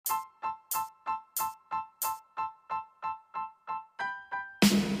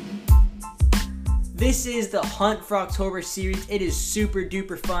This is the Hunt for October series. It is super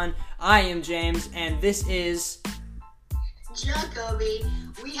duper fun. I am James, and this is Jacoby.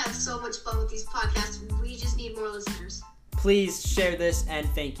 We have so much fun with these podcasts. We just need more listeners. Please share this, and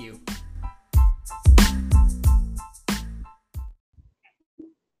thank you.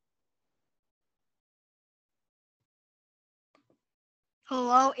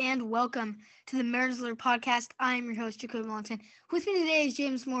 Hello and welcome to the Mariners Alert podcast. I am your host, Cooper Hummell. With me today is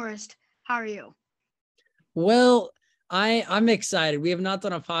James Morris. How are you? Well, I'm excited. We have not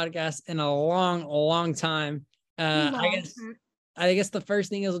done a podcast in a long time. I guess the first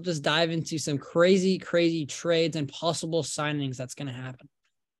thing is we'll just dive into some crazy trades and possible signings that's going to happen.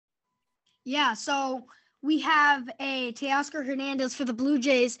 Yeah, so we have a Teoscar Hernendez for the Blue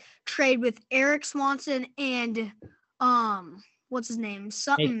Jays trade with Eric Swanson and what's his name?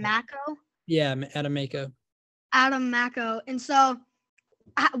 Mako. Yeah, Adam Mako. And so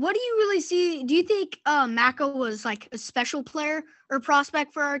what do you really see? Do you think Mako was like a special player or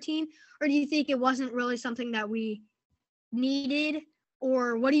prospect for our team? Or do you think it wasn't really something that we needed?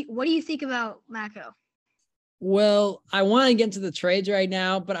 Or what do you think about Mako? Well, I want to get into the trades right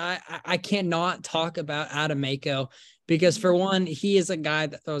now, but I cannot talk about Adam Mako because for one, he is a guy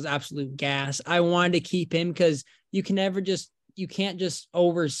that throws absolute gas. I wanted to keep him because you can't just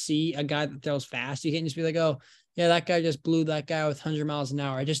oversee a guy that throws fast. You can't just be like, oh, yeah, that guy just blew that guy with 100 miles an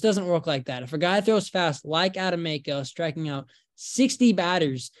hour. It just doesn't work like that. If a guy throws fast, like Adam Mako, striking out 60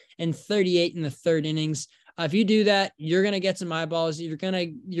 batters and 38 in the third innings, if you do that, you're going to get some eyeballs. I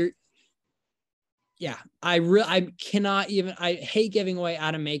hate giving away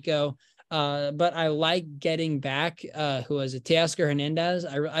Adam Mako, but I like getting back, who was it? Teoscar Hernendez.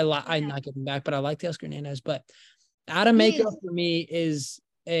 I'm not getting back, but I like Teoscar Hernendez. But Adam Mako for me is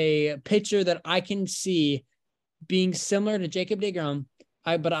a pitcher that I can see being similar to Jacob deGrom.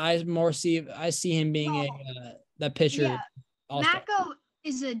 I see him being the pitcher. Yeah. Mako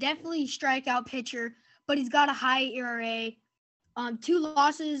is a definitely strikeout pitcher, but he's got a high ERA, 0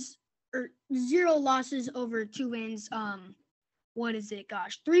 losses over 2 wins.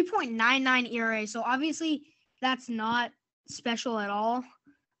 3.99 ERA. So obviously that's not special at all.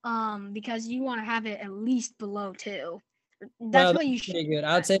 Because you want to have it at least below 2. That's what you should. Pretty good.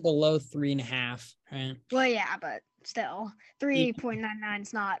 I would say below 3.5. Right. Well, yeah, but still, 3.99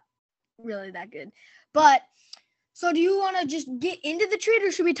 is not really that good. But so, do you want to just get into the trade,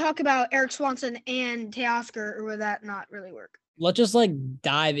 or should we talk about Eric Swanson and Teoscar, or would that not really work? Let's just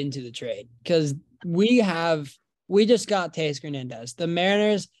dive into the trade because we just got Teoscar Hernendez. The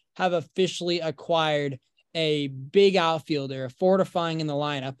Mariners have officially acquired a big outfielder, fortifying in the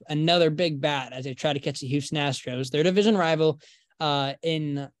lineup, another big bat as they try to catch the Houston Astros, their division rival,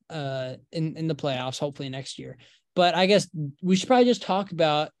 in the playoffs, hopefully next year. But I guess we should probably just talk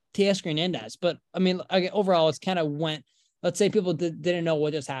about Teoscar Hernendez. But I mean, overall, it's kind of went. Let's say people didn't know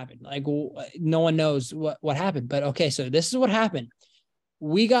what just happened. No one knows what happened. But okay, so this is what happened.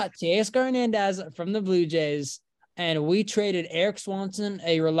 We got Teoscar Hernendez from the Blue Jays, and we traded Eric Swanson,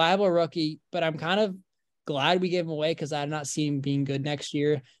 a reliable rookie. But I'm kind of glad we gave him away because I did not see him being good next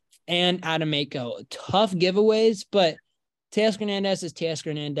year. And Adam Mako, tough giveaways, but Teoscar Hernendez is Teoscar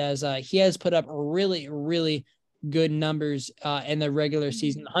Hernendez. He has put up really good numbers in the regular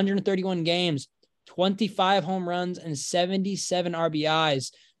season. 131 games, 25 home runs, and 77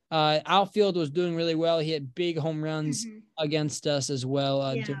 RBIs. Outfield was doing really well. He had big home runs against us as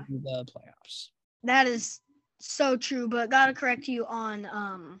well during the playoffs. That is so true, but gotta correct you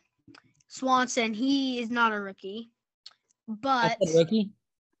on Swanson. He is not a rookie. But I said rookie?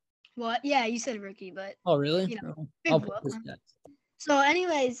 What? Yeah, you said rookie, but oh really? Big whoop. So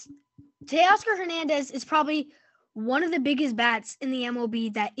anyways, Teoscar Hernendez is probably one of the biggest bats in the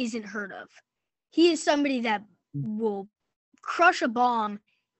MLB that isn't heard of. He is somebody that will crush a bomb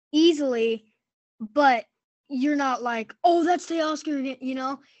easily, but you're not like, oh, that's Teoscar,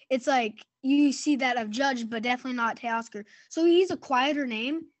 It's like you see that of Judge, but definitely not Teoscar. So he's a quieter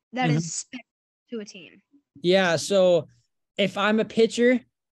name that is special to a team. Yeah, so if I'm a pitcher,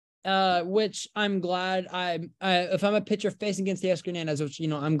 which I'm glad if I'm a pitcher facing against Teoscar Hernendez, which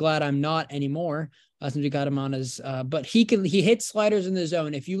I'm glad I'm not anymore, since we got him on as but he hits sliders in the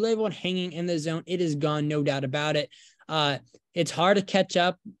zone. If you leave one hanging in the zone, it is gone, no doubt about it. It's hard to catch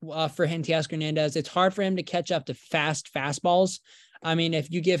up for him, Teoscar Hernendez. It's hard for him to catch up to fast fastballs. I mean, if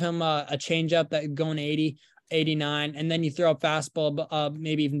you give him a changeup that going 80, 89, and then you throw a fastball,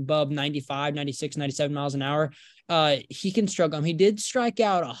 maybe even above 95, 96, 97 miles an hour, he can struggle. He did strike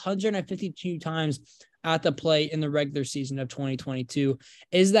out 152 times at the plate in the regular season of 2022.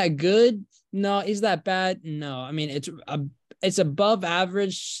 Is that good? No. Is that bad? No. I mean, it's above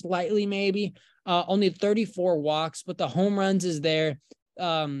average slightly maybe. only 34 walks, but the home runs is there.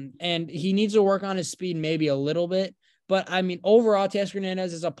 And he needs to work on his speed maybe a little bit. But I mean, overall, Teoscar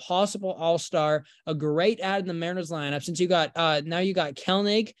Hernendez is a possible all-star, a great add in the Mariners lineup. Since you got now you got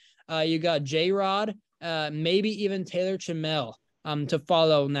Kelnick, you got J-Rod, maybe even Taylor Chamel to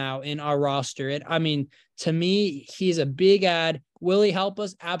follow now in our roster. I mean, to me, he's a big add. Will he help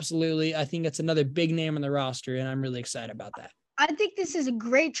us? Absolutely. I think it's another big name on the roster, and I'm really excited about that. I think this is a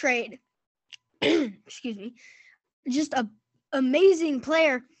great trade. Excuse me. Just a amazing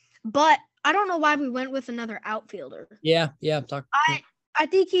player, but I don't know why we went with another outfielder. Yeah. I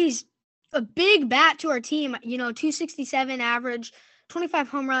think he's a big bat to our team. 267 average, 25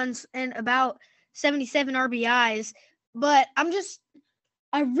 home runs, and about 77 RBIs. But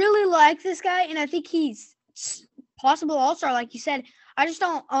I really like this guy, and I think he's possible all-star, like you said. I just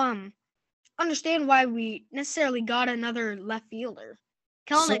don't understand why we necessarily got another left fielder.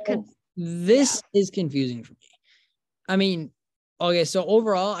 This is confusing for me. I mean, okay, so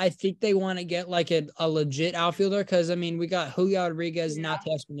overall, I think they want to get like a legit outfielder because, I mean, we got Julio Rodriguez, now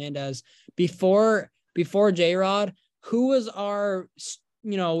Teoscar Hernandez. Before J-Rod, who was our,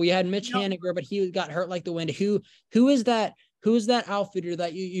 we had Mitch Haniger, but he got hurt like the wind. Who is that outfielder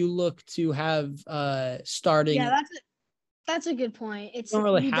that you look to have starting? Yeah, that's a good point. We don't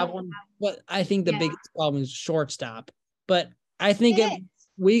really have one, but I think the biggest problem is shortstop. But I think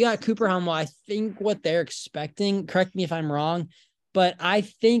we got Cooper Hummell. I think what they're expecting, correct me if I'm wrong, but I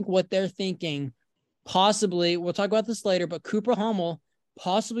think what they're thinking, possibly, we'll talk about this later, but Cooper Hummell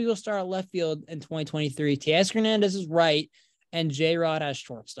possibly will start at left field in 2023. Teoscar Hernendez is right, and J-Rod as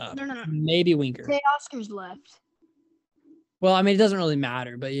shortstop. No. Maybe Winker. Teoscar's left. Well, I mean, it doesn't really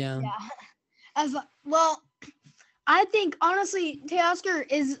matter, but yeah. I think, honestly, Teoscar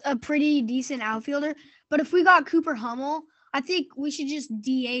is a pretty decent outfielder, but if we got Cooper Hummell, I think we should just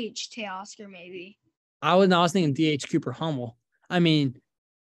DH Teoscar maybe. I was thinking DH Cooper Hummell. I mean,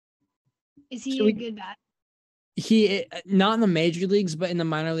 is he a good bat? He not in the major leagues, but in the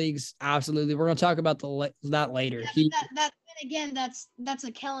minor leagues, absolutely. We're going to talk about that later. That's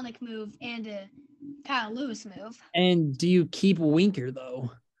a Kelenic move and a Kyle Lewis move. And do you keep Winker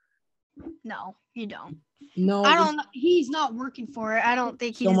though? No, you don't. No, I don't know. He's not working for it. I don't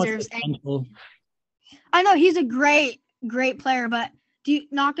think he deserves anything. I know he's a great player, but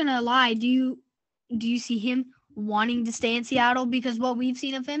not gonna lie, do you see him wanting to stay in Seattle? Because what we've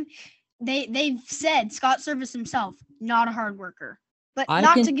seen of him, they've said Scott Service himself, not a hard worker, but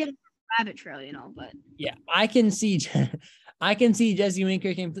to get a rabbit trail, but yeah, I can see Jesse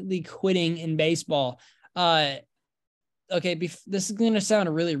Winker completely quitting in baseball. Okay, this is going to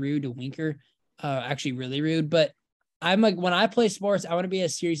sound really rude to Winker, actually really rude, but I'm like, when I play sports, I want to be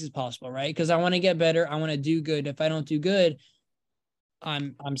as serious as possible, right? Because I want to get better. I want to do good. If I don't do good,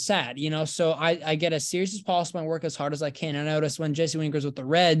 I'm sad, So I get as serious as possible and work as hard as I can. I noticed when Jesse Winker's with the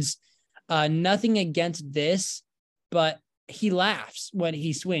Reds, nothing against this, but he laughs when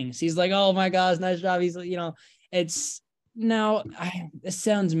he swings. He's like, "Oh my gosh, nice job." He's it's now. It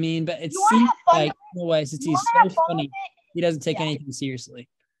sounds mean, but it seems like in a way since he's so funny, he doesn't take anything seriously.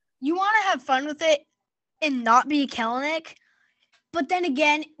 You want to have fun with it and not be a Kelenic, but then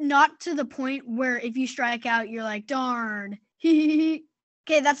again, not to the point where if you strike out, you're like, darn.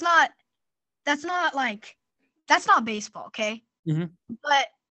 Okay, that's not baseball, okay? Mm-hmm. But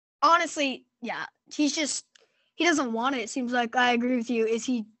honestly, yeah, he doesn't want it. It seems like I agree with you. Is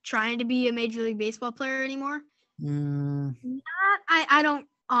he trying to be a Major League Baseball player anymore? I don't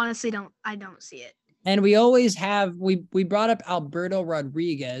see it. And we always have, we brought up Alberto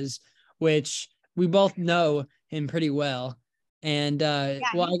Rodriguez, which we both know him pretty well. And, I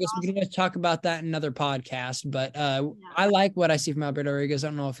guess we can just talk about that in another podcast, but I like what I see from Alberto Rodriguez. I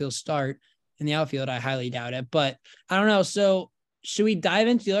don't know if he'll start in the outfield. I highly doubt it, but I don't know. So should we dive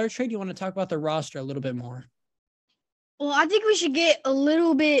into the other trade? You want to talk about the roster a little bit more? Well, I think we should get a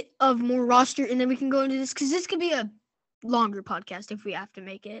little bit of more roster and then we can go into this because this could be a longer podcast if we have to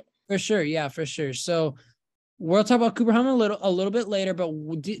make it. For sure. Yeah, for sure. So we'll talk about Cooper Hummell a little bit later, but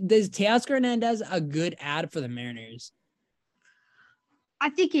is Teoscar Hernendez a good ad for the Mariners? I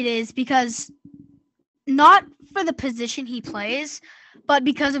think it is because not for the position he plays, but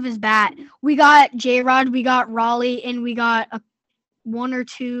because of his bat. We got J-Rod, we got Raleigh, and we got one or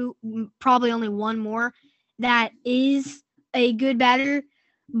two, probably only one more, that is a good batter.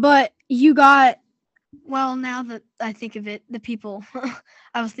 But you got, well, now that I think of it, the people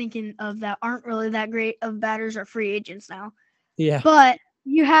I was thinking of that aren't really that great of batters are free agents now. Yeah. But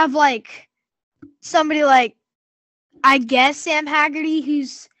you have somebody like, I guess Sam Haggerty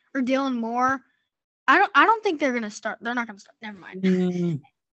or Dylan Moore. I don't think they're gonna start. They're not gonna start. Never mind. Mm.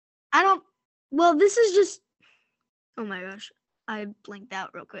 I don't Well, this is just. Oh my gosh, I blinked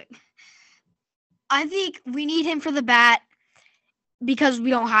out real quick. I think we need him for the bat because we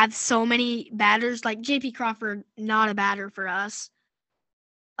don't have so many batters. Like J.P. Crawford, not a batter for us.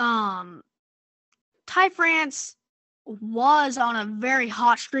 Ty France was on a very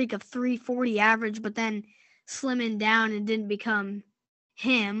hot streak of 340 average, but then slimming down and didn't become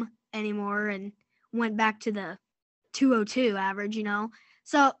him anymore and went back to the 202 average,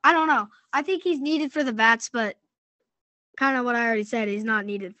 So I don't know. I think he's needed for the bats, but kind of what I already said, he's not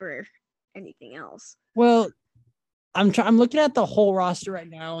needed for anything else. Well, I'm looking at the whole roster right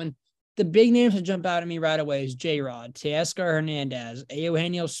now, and the big names that jump out at me right away is J-Rod, Teoscar Hernandez,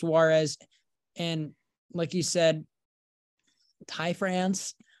 Eugenio Suarez, and like you said, Ty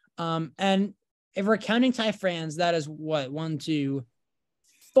France. And if we're counting Ty France, that is what, 1, 2,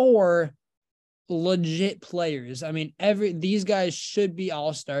 4 legit players. I mean, these guys should be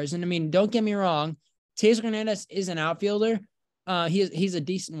all-stars. And I mean, don't get me wrong, Teoscar Hernandez is an outfielder. He's a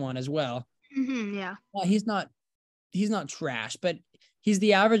decent one as well. Mm-hmm, yeah. Well, he's not trash, but he's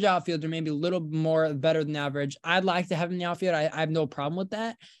the average outfielder, maybe a little more better than average. I'd like to have him in the outfield. I have no problem with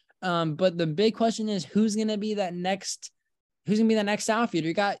that. But the big question is who's going to be that next outfielder?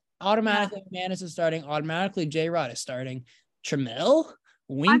 You got automatically Hernandez is starting, automatically J-Rod is starting. Trammell?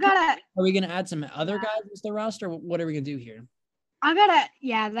 Are we going to add some other guys to the roster? What are we going to do here?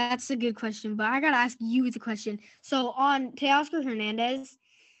 That's a good question, but I got to ask you the question. So on Teoscar Hernandez,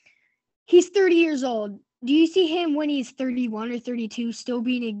 he's 30 years old. Do you see him when he's 31 or 32 still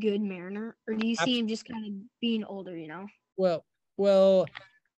being a good Mariner? Or do you see him just kind of being older, Well,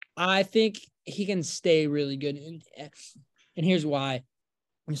 I think he can stay really good. And here's why.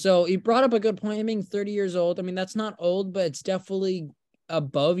 So you brought up a good point. Him being 30 years old. I mean, that's not old, but it's definitely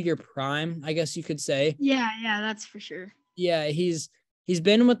above your prime, I guess you could say. Yeah, that's for sure. Yeah, he's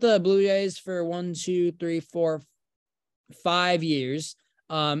been with the Blue Jays for 1, 2, 3, 4, 5 years.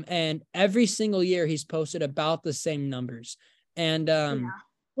 And every single year he's posted about the same numbers. And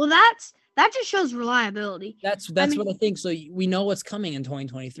well, that just shows reliability. That's what I think. So we know what's coming in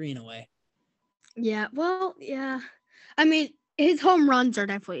 2023 in a way. Yeah, well, yeah. I mean, his home runs are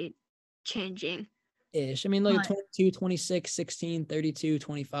definitely changing. Ish. I mean, look at 22, 26, 16, 32,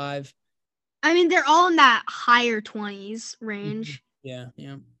 25. I mean, they're all in that higher 20s range. Yeah.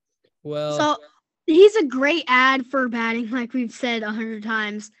 Well, so he's a great ad for batting, like we've said 100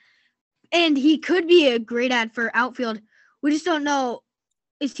 times. And he could be a great ad for outfield. We just don't know,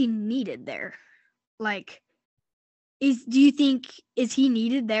 is he needed there? Like, do you think, is he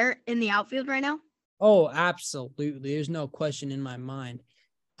needed there in the outfield right now? Oh, absolutely. There's no question in my mind.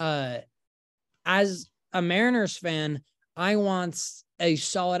 As a Mariners fan, I want a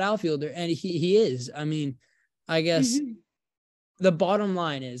solid outfielder, and he is. I mean, I guess the bottom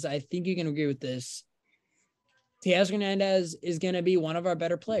line is, I think you can agree with this. Teoscar Hernandez is going to be one of our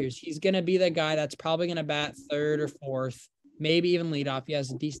better players. He's going to be the guy that's probably going to bat third or fourth, maybe even lead off. He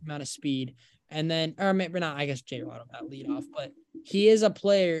has a decent amount of speed. And then, or maybe not, I guess J-Rod will bat lead off, but he is a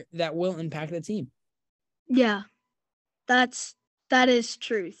player that will impact the team. Yeah, that is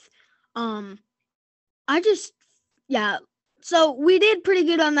truth. So we did pretty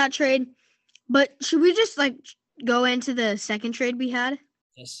good on that trade, but should we just go into the second trade we had?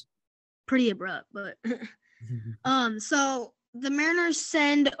 Yes. Pretty abrupt, but so the Mariners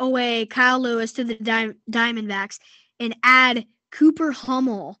send away Kyle Lewis to the Diamondbacks and add Cooper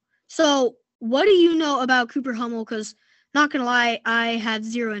Hummell. So what do you know about Cooper Hummell? Because not gonna lie, I have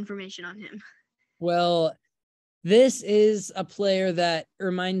zero information on him. Well, this is a player that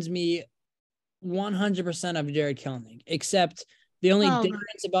reminds me 100% of Jared Kelenic, except the only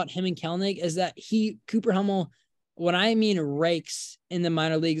difference about him and Kelenic is that Cooper Hummell, when I mean rakes in the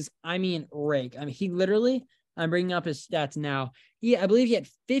minor leagues, I mean rake. I mean, he literally, I'm bringing up his stats now. I believe he had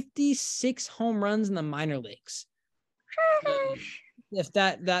 56 home runs in the minor leagues. If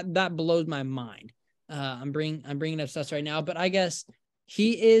that blows my mind. I'm bringing up stats right now, but I guess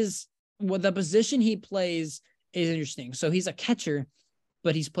the position he plays is interesting. So he's a catcher,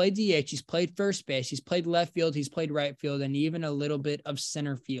 but he's played DH, he's played first base, he's played left field, he's played right field, and even a little bit of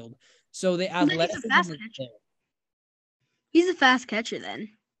center field. So the athleticism is there. He's a fast catcher then.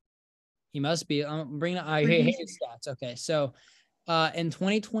 He must be. I'm bringing up his stats. Okay, so in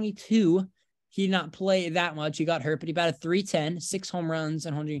 2022, he did not play that much. He got hurt, but he batted .310, 6 home runs,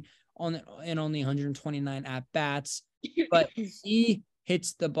 and only 129 at bats. But he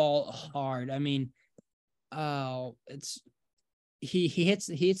hits the ball hard. I mean, he hits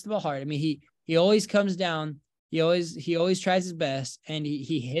the ball hard. I mean, he always comes down. He always tries his best, and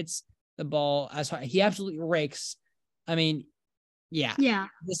he hits the ball as hard. He absolutely rakes. I mean, Yeah. Yeah.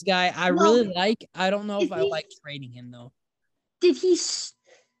 This guy I Well, really like. I don't know if I he- like trading him though. Did he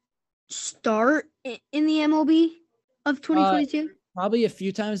start in the MLB of Uh, 2022? Probably a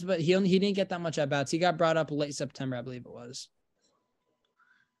few times, but he didn't get that much at bats. He got brought up late September, I believe it was.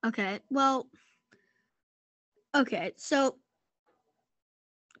 Okay. Well, okay. So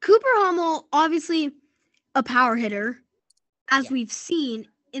Cooper Hummel, obviously a power hitter, as Yeah. we've seen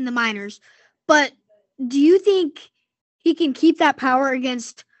in the minors. But do you think he can keep that power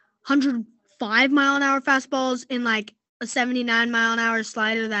against 105-mile-an-hour fastballs in like a 79-mile-an-hour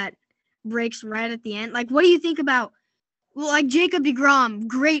slider that breaks right at the end? Like, what do you think about, well, like Jacob deGrom,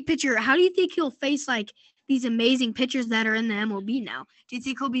 great pitcher. How do you think he'll face like these amazing pitchers that are in the MLB now? Do you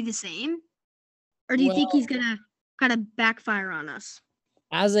think he'll be the same? Or do you think Well, he's going to kind of backfire on us?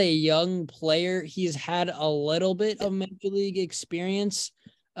 as a young player, he's had a little bit of major league experience.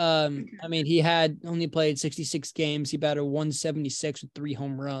 I mean, he had only played 66 games. He batted 176 with 3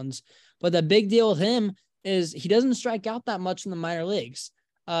 home runs. But the big deal with him is he doesn't strike out that much in the minor leagues.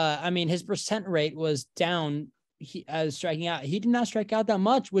 I mean, his percent rate was down as striking out. He did not strike out that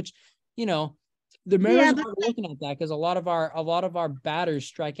much, which, you know, the Mariners Yeah, are looking at that because a lot of our batters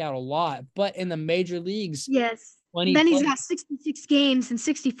strike out a lot. But in the major leagues, yes. when he Then he's plays, got 66 games and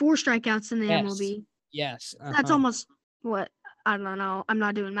 64 strikeouts in the yes, MLB. yes, That's almost what, I don't know. I'm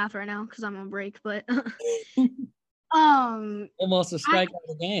not doing math right now because I'm on break, but almost a I strikeout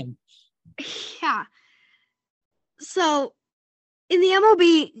a game. yeah. So in the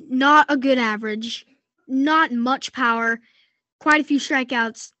MLB, not a good average, not much power, quite a few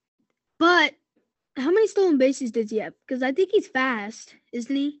strikeouts. But how many stolen bases does he have? Because I think he's fast,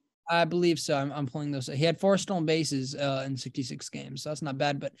 isn't he? I believe so. I'm pulling those. He had 4 stolen bases in 66 games, so that's not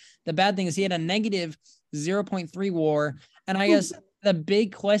bad. But the bad thing is he had a negative 0.3 WAR, and I guess the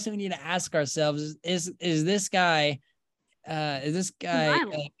big question we need to ask ourselves is this guy,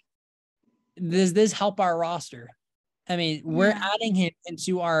 Reliable. does this help our roster? I mean, we're Yeah. adding him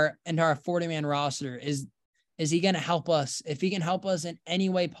into our 40-man roster. Is he going to help us? If he can help us in any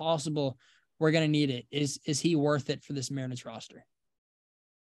way possible, we're going to need it. Is he worth it for this Mariners roster?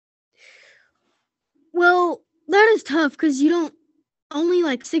 Well, that is tough because you don't only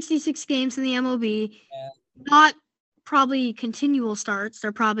like 66 games in the MLB, Yeah. not probably continual starts.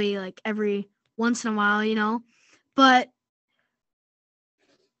 They're probably like every once in a while. But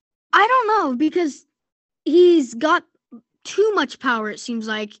I don't know because he's got too much power, it seems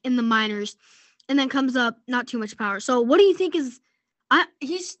like, in the minors, and then comes up not too much power. So what do you think is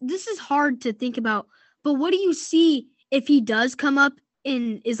this is hard to think about, but what do you see if he does come up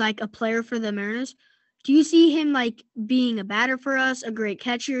and is like a player for the Mariners? Do you see him like being a batter for us, a great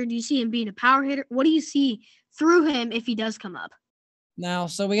catcher? Do you see him being a power hitter? What do you see through him if he does come up? Now,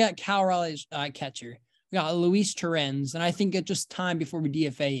 so we got Cal Raleigh's catcher. We got Luis Torrens, and I think it's just time before we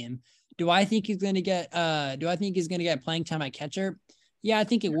DFA him. Do I think he's going to get playing time at catcher? Yeah, I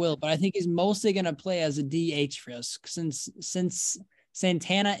think it will, but I think he's mostly going to play as a DH for us since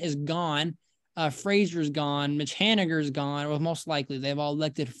Santana is gone, Frazier's gone, Mitch Haniger's gone. Well, most likely they've all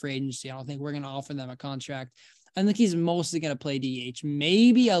elected free agency. I don't think we're going to offer them a contract. I think he's mostly going to play DH,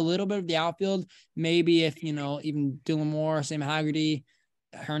 maybe a little bit of the outfield. Maybe if, even Dylan Moore, Sam Haggerty,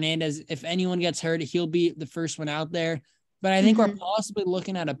 Hernandez, if anyone gets hurt, he'll be the first one out there. But I think we're possibly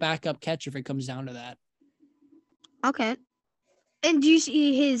looking at a backup catcher if it comes down to that. Okay. And do you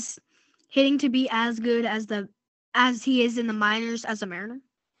see his hitting to be as good as he is in the minors as a Mariner?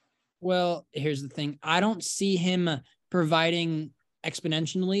 Well, here's the thing. I don't see him providing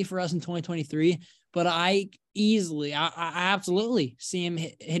exponentially for us in 2023, but I absolutely see him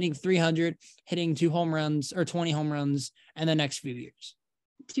hitting 300, hitting 2 home runs or 20 home runs in the next few years.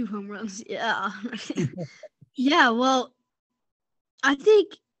 2 home runs. Yeah. Yeah. Well, I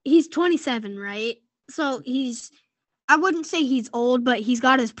think he's 27, right? So I wouldn't say he's old, but he's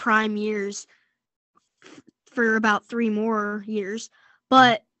got his prime years for about 3 more years.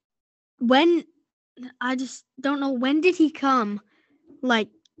 But I just don't know, when did he come like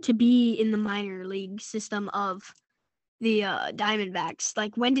to be in the minor league system of the Diamondbacks?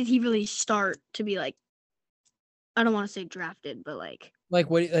 Like, when did he really start to be like, I don't want to say drafted, but like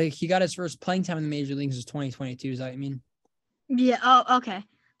he got his first playing time in the major leagues is 2022. Is that what you mean? Yeah. Oh, okay.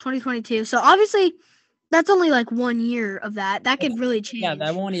 2022. So obviously that's only like 1 year of that. That could really change. Yeah,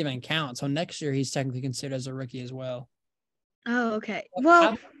 that won't even count. So next year he's technically considered as a rookie as well. Oh, okay.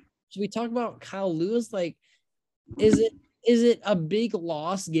 Well, should we talk about Kyle Lewis? Like, is it a big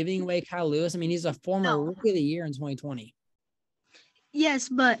loss giving away Kyle Lewis? I mean, he's a former rookie of the year in 2020. Yes,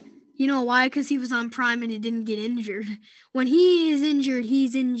 but you know why? Because he was on prime and he didn't get injured. When he is injured,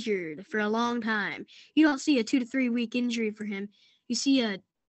 he's injured for a long time. You don't see a 2 to 3 week injury for him. you see a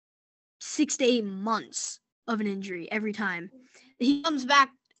 6 to 8 months of an injury every time. He comes back,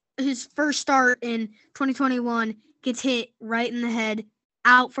 his first start in 2021, gets hit right in the head,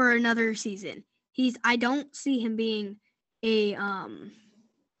 out for another season. I don't see him being a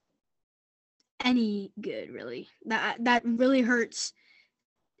any good, really. That really hurts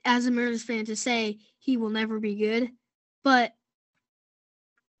as a Mariners fan to say he will never be good. But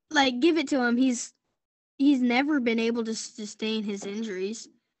like, give it to him. He's never been able to sustain his injuries.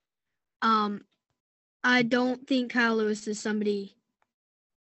 I don't think Kyle Lewis is somebody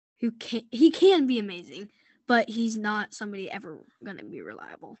who can be amazing, but he's not somebody ever gonna be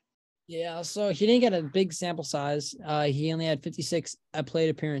reliable. Yeah, so he didn't get a big sample size. He only had 56 plate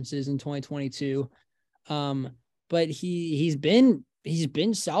appearances in 2022. But he's been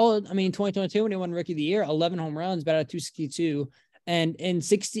solid. I mean, 2022 when he won Rookie of the Year, 11 home runs, batted at 262, and in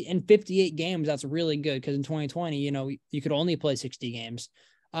 58 games, that's really good because in 2020, you could only play 60 games.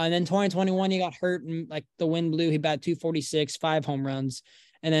 And then 2021, he got hurt and like the wind blew. He batted 246, 5 home runs,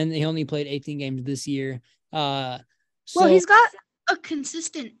 and then he only played 18 games this year. Well, he's got a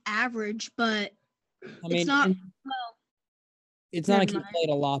consistent average, but it's not like he played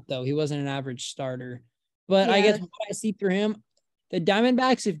a lot though. He wasn't an average starter. But yeah. I guess what I see through him, the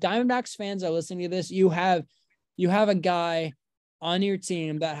Diamondbacks, if Diamondbacks fans are listening to this, you have a guy on your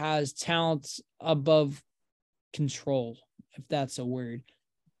team that has talent above control, if that's a word.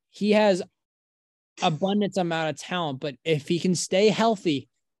 He has abundance amount of talent, but if he can stay healthy,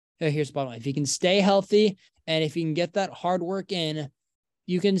 here's the bottom line. If he can stay healthy and if he can get that hard work in,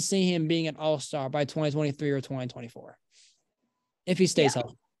 you can see him being an all-star by 2023 or 2024. If he stays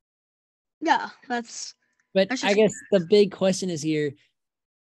healthy. Yeah, But I guess the big question is here,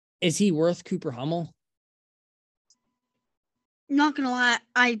 is he worth Cooper Hummell? Not going to lie,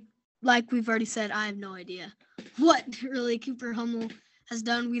 like we've already said, I have no idea what really Cooper Hummell has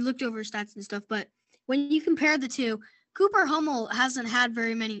done. We looked over stats and stuff, but when you compare the two, Cooper Hummell hasn't had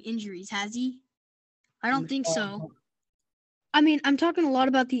very many injuries, has he? I don't think so. I mean, I'm talking a lot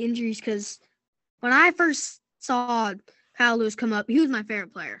about the injuries because when I first saw Kyle Lewis come up, he was my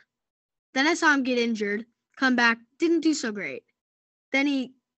favorite player. Then I saw him get injured, come back, didn't do so great. Then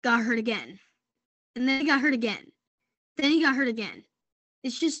he got hurt again. And then he got hurt again. Then he got hurt again.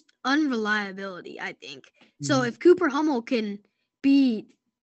 It's just unreliability, I think. Mm-hmm. So if Cooper Hummell can be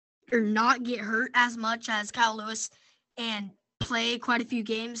or not get hurt as much as Kyle Lewis and play quite a few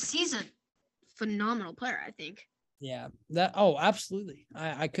games, he's a phenomenal player, I think. Yeah, absolutely.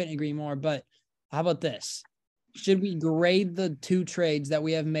 I couldn't agree more. But how about this? Should we grade the 2 trades that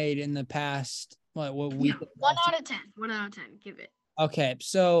we have made in the past? What week? 1 out of 10. 1 out of 10. Give it. Okay,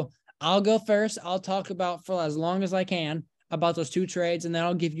 so I'll go first. I'll talk about for as long as I can about those 2 trades, and then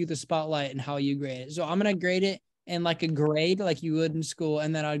I'll give you the spotlight and how you grade it. So I'm gonna grade it in like a grade, like you would in school,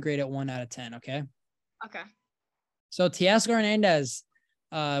 and then I'll grade it 1 out of 10. Okay. Okay. So Teoscar Hernendez,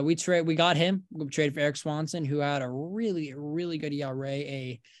 we got him. We traded for Eric Swanson, who had a really, really good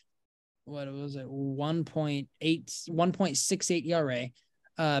ERA, what was it, 1.68 ERA.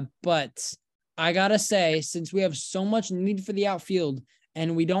 But I gotta say, since we have so much need for the outfield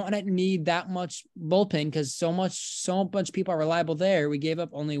and we don't need that much bullpen because so much people are reliable there, we gave up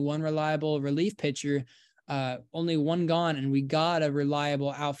only 1 reliable relief pitcher, only 1 gone, and we got a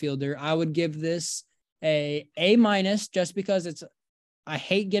reliable outfielder. I would give this a A- just because I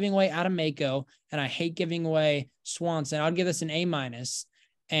hate giving away Adam Mako and I hate giving away Swanson. I'd give this an A-.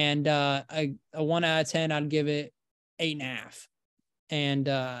 And a 1 out of 10, I'd give it 8.5. And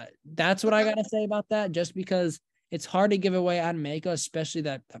that's what I got to say about that, just because it's hard to give away Adam Mako, especially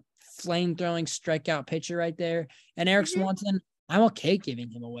that flame-throwing strikeout pitcher right there. And Eric Swanson, I'm okay giving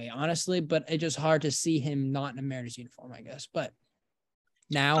him away, honestly, but it's just hard to see him not in a Mariners uniform, I guess. But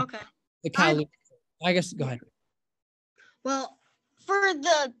now, the Cal, I guess, go ahead. Well, for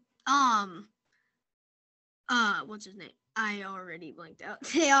the, what's his name? I already blanked out.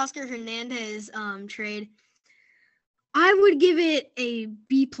 Teoscar Hernandez trade. I would give it a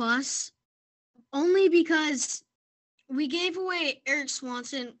B+, only because we gave away Eric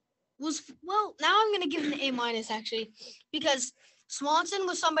Swanson. Now I'm going to give it an A- actually, because Swanson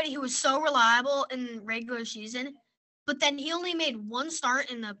was somebody who was so reliable in regular season, but then he only made 1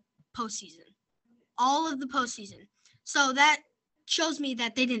 start in the postseason, all of the postseason. So that shows me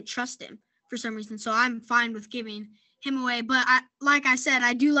that they didn't trust him for some reason. So I'm fine with giving him away. But like I said,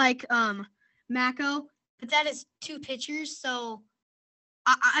 I do like Mako, but that is 2 pitchers. So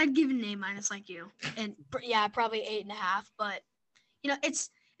I'd give it an A- like you. And yeah, probably 8.5. But it's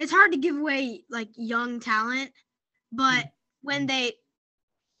hard to give away like young talent, but when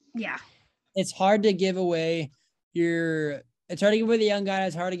it's hard to give away It's hard to give away the young guy.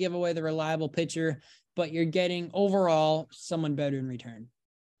 It's hard to give away the reliable pitcher, but you're getting overall someone better in return.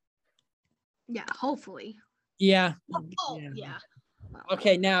 Yeah, hopefully. Yeah. Yeah.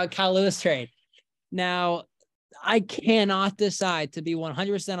 Okay, now Kyle Lewis trade. Now, I cannot decide, to be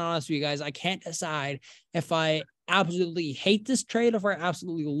 100% honest with you guys. I can't decide if I absolutely hate this trade or if I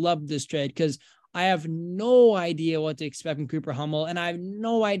absolutely love this trade, because I have no idea what to expect from Cooper Hummell, and I have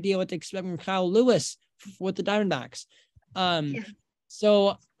no idea what to expect from Kyle Lewis with the Diamondbacks.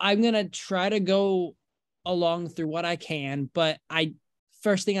 So I'm going to try to go along through what I can, but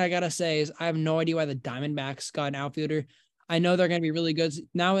first thing I got to say is I have no idea why the Diamondbacks got an outfielder. I know they're going to be really good.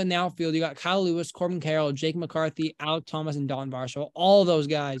 Now in the outfield, you got Kyle Lewis, Corbin Carroll, Jake McCarthy, Alec Thomas, and Don Varsho. All those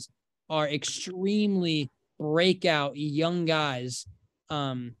guys are extremely breakout young guys.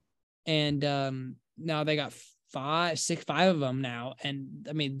 Now they got five of them now. And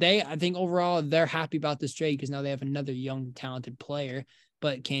I mean, I think overall they're happy about this trade because now they have another young, talented player.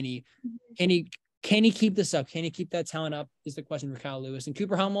 But can he keep this up? Can he keep that talent up is the question for Kyle Lewis. And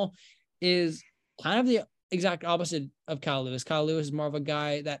Cooper Hummel is kind of the exact opposite of Kyle Lewis. Kyle Lewis is more of a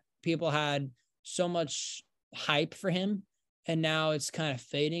guy that people had so much hype for him, and now it's kind of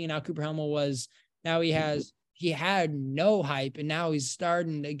fading. And now Cooper Hummel he had no hype, and now he's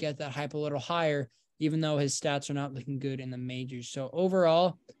starting to get that hype a little higher, even though his stats are not looking good in the majors. So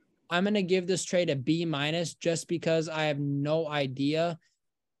overall, I'm going to give this trade a B- just because I have no idea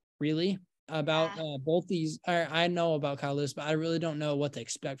really about both these. I know about Kyle Lewis, but I really don't know what to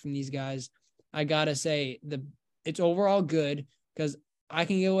expect from these guys. I gotta say it's overall good because I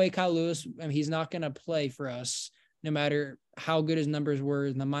can give away Kyle Lewis and he's not gonna play for us no matter how good his numbers were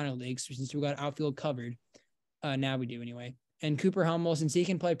in the minor leagues since we got outfield covered. Now we do anyway. And Cooper Hummel, since he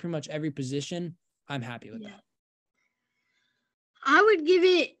can play pretty much every position, I'm happy with that. I would give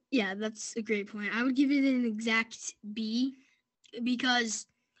it, that's a great point. I would give it an exact B because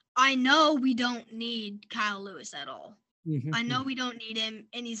I know we don't need Kyle Lewis at all. Mm-hmm. I know we don't need him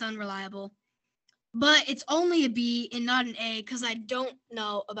and he's unreliable. But it's only a B and not an A because I don't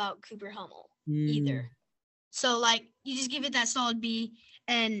know about Cooper Hummel either. So, you just give it that solid B.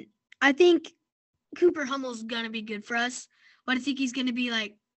 And I think Cooper Hummel's going to be good for us. But I think he's going to be,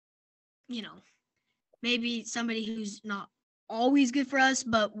 maybe somebody who's not always good for us,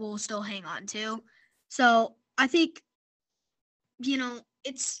 but we'll still hang on to. So, I think,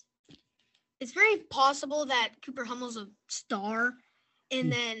 it's very possible that Cooper Hummel's a star. And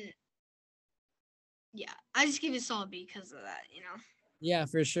then I just give it a solid B because of that, Yeah,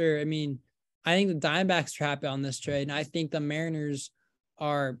 for sure. I mean, I think the Diamondbacks are happy on this trade, and I think the Mariners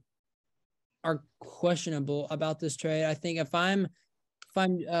are questionable about this trade. I think if our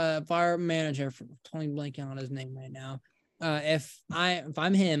manager, totally blanking on his name right now, if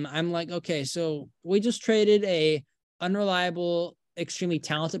I'm him, I'm like, okay, so we just traded a unreliable, extremely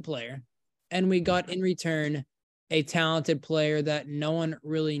talented player, and we got in return a talented player that no one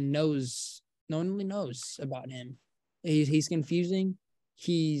really knows about him. He's confusing.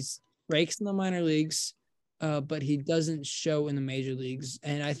 He's breaks in the minor leagues, but he doesn't show in the major leagues.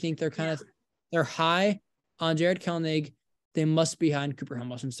 And I think they're high on Jared Kelenic. They must be high on Cooper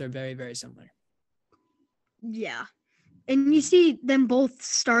Hummel since they're very, very similar. Yeah. And you see them both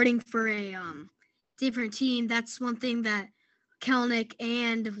starting for a different team. That's one thing that Kelenic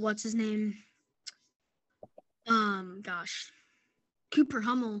and what's his name? Cooper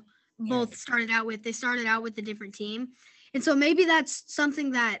Hummel both started out with. They started out with a different team. And so maybe that's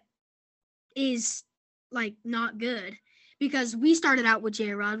something that is not good because we started out with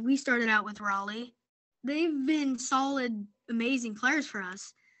J-Rod. We started out with Raleigh. They've been solid, amazing players for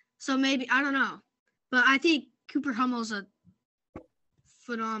us. So maybe, I don't know. But I think Cooper Hummel's a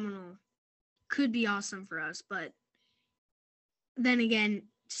phenomenal, could be awesome for us. But then again,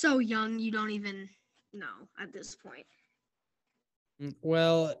 so young, you don't even know at this point.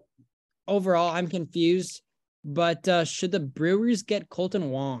 Well, overall, I'm confused, but should the Brewers get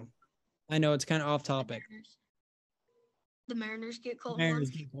Colton Wong? I know it's kind of off topic. The Mariners get Colton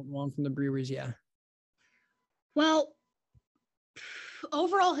Wong from the Brewers, yeah. Well,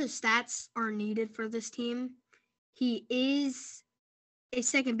 overall, his stats are needed for this team. He is a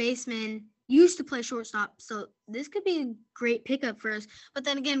second baseman, used to play shortstop, so this could be a great pickup for us. But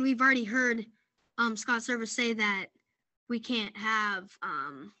then again, we've already heard Scott Service say that we can't have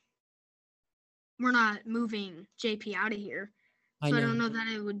we're not moving JP out of here. So I don't know that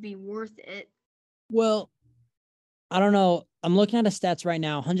it would be worth it. Well, I don't know. I'm looking at his stats right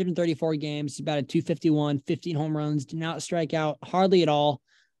now. 134 games, about a 251, 15 home runs, did not strike out hardly at all.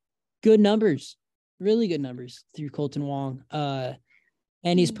 Good numbers. Really good numbers through Colton Wong. And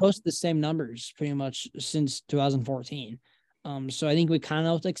he's posted the same numbers pretty much since 2014. So I think we kind of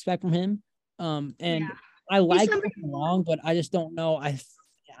know what to expect from him. And Yeah. I like somebody Colton Wong, but I just don't know. I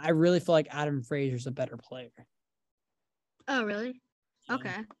really feel like Adam Frazier's a better player. Oh, really? Yeah.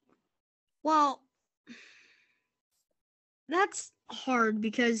 Okay. Well, that's hard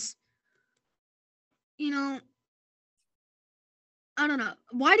because, I don't know.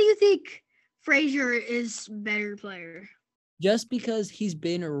 Why do you think Frazier is better player? Just because he's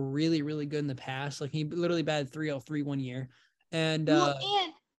been really, really good in the past. Like he literally batted 303 one year. And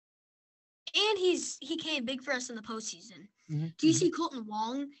And he came big for us in the postseason. mhm, Do you mhm. see Colton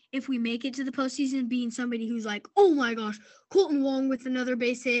Wong, if we make it to the postseason, being somebody who's like, oh my gosh, Colton Wong with another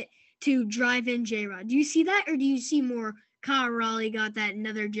base hit to drive in J-Rod? Do you see that, or do you see more Kyle Raleigh got that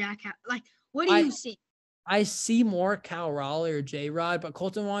another jack? Like, what do you see? I see more Cal Raleigh or J Rod, but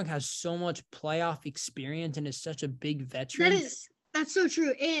Colton Wong has so much playoff experience and is such a big veteran. That's so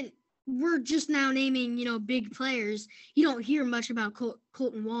true. And we're just now naming, big players. You don't hear much about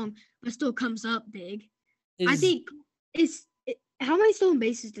Colton Wong, but still comes up big. I think how many stolen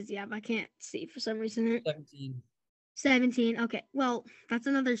bases does he have? I can't see for some reason. 17. 17. Okay. Well, that's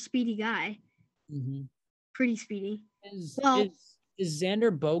another speedy guy. Mm-hmm. Pretty speedy. Is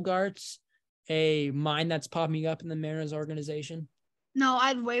Xander Bogaerts a mind that's popping up in the Mariners organization? No,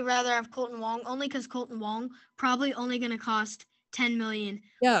 I'd way rather have Colton Wong, only because Colton Wong probably only going to cost $10 million.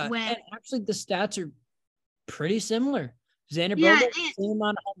 Yeah, and actually the stats are pretty similar. Xander Bogaerts same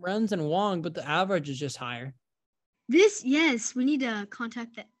amount of home runs than Wong, but the average is just higher. We need to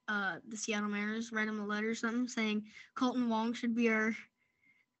contact the Seattle Mariners, write them a letter or something saying Colton Wong should be our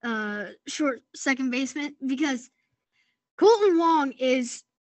short second baseman, because Colton Wong is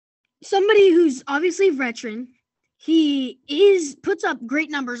somebody who's obviously a veteran. He puts up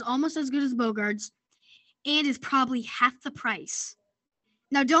great numbers, almost as good as Bogaerts, and is probably half the price.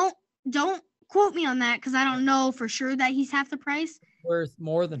 Now, don't quote me on that because I don't know for sure that he's half the price. Worth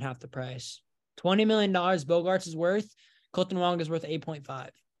more than half the price. $20 million Bogaerts is worth. Colton Wong is worth 8.5.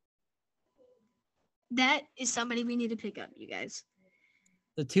 That is somebody we need to pick up, you guys.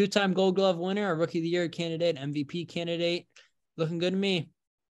 The 2-time Gold Glove winner, a Rookie of the Year candidate, MVP candidate. Looking good to me.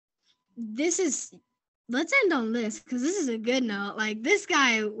 Let's end on this because this is a good note. Like, this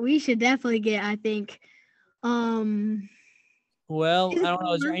guy, we should definitely get, I think. Well, I don't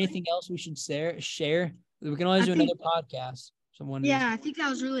know. Is there anything else we should share? We can always do another podcast. I think that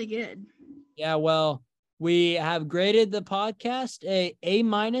was really good. Yeah, well, we have graded the podcast A-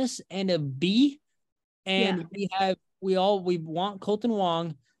 and a B. And we want Colton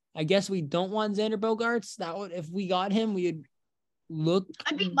Wong. I guess we don't want Xander Bogaerts. That would, if we got him, we'd look.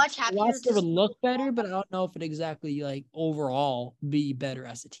 I'd be much happier. It would look better, but I don't know if it exactly like overall be better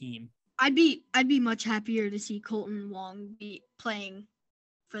as a team. I'd be much happier to see Colton Wong be playing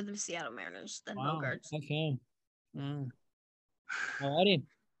for the Seattle Mariners than Bogaerts. Okay. Alrighty.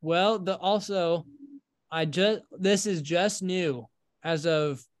 Well, this is just new as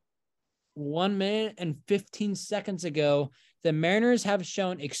of 1 minute and 15 seconds ago. The Mariners have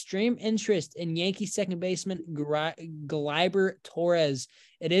shown extreme interest in Yankee second baseman Gleyber Torres.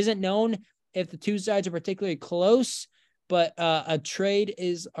 It isn't known if the two sides are particularly close, but a trade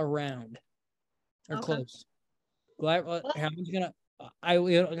is around or close. Gleyber, I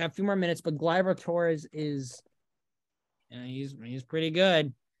got a few more minutes, but Gleyber Torres is, he's pretty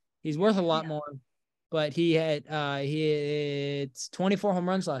good. He's worth a lot more, but he had 24 home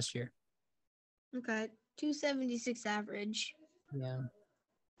runs last year. Okay, 276 average. Yeah.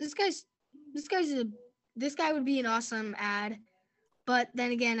 This guy would be an awesome ad, but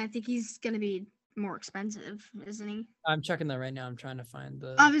then again, I think he's gonna be more expensive, isn't he? I'm checking that right now. I'm trying to find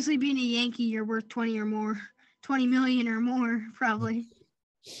the. Obviously, being a Yankee, you're worth 20 million or more, probably.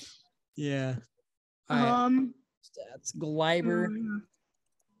 Yeah. Stats. Gleyber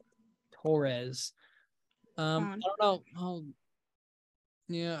Torres. I don't know.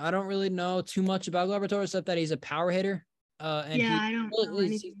 Yeah, I don't really know too much about Gleyber Torres except that he's a power hitter. I don't know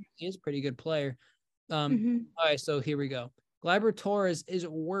anything. He is a pretty good player. All right, so here we go. Gleyber Torres is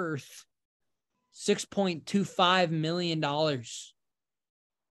worth $6.25 million.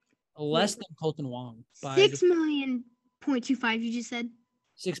 Less than Colton Wong. $6.25 million, you just said?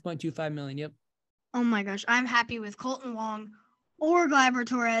 $6.25 million, yep. Oh my gosh, I'm happy with Colton Wong or Gleyber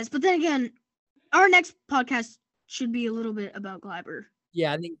Torres. But then again, our next podcast should be a little bit about Gleyber.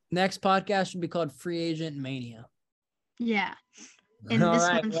 Yeah, I think next podcast should be called Free Agent Mania. Yeah. And all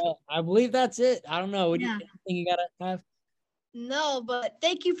right, well, I believe that's it. I don't know. What do you think you gotta have? No, but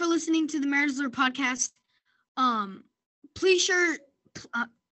thank you for listening to the Mariners podcast. Please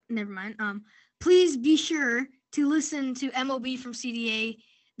be sure to listen to MOB from CDA.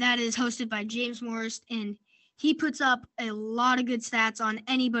 That is hosted by James Morris and he puts up a lot of good stats on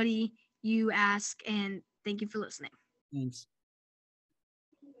anybody you ask. And thank you for listening. Thanks.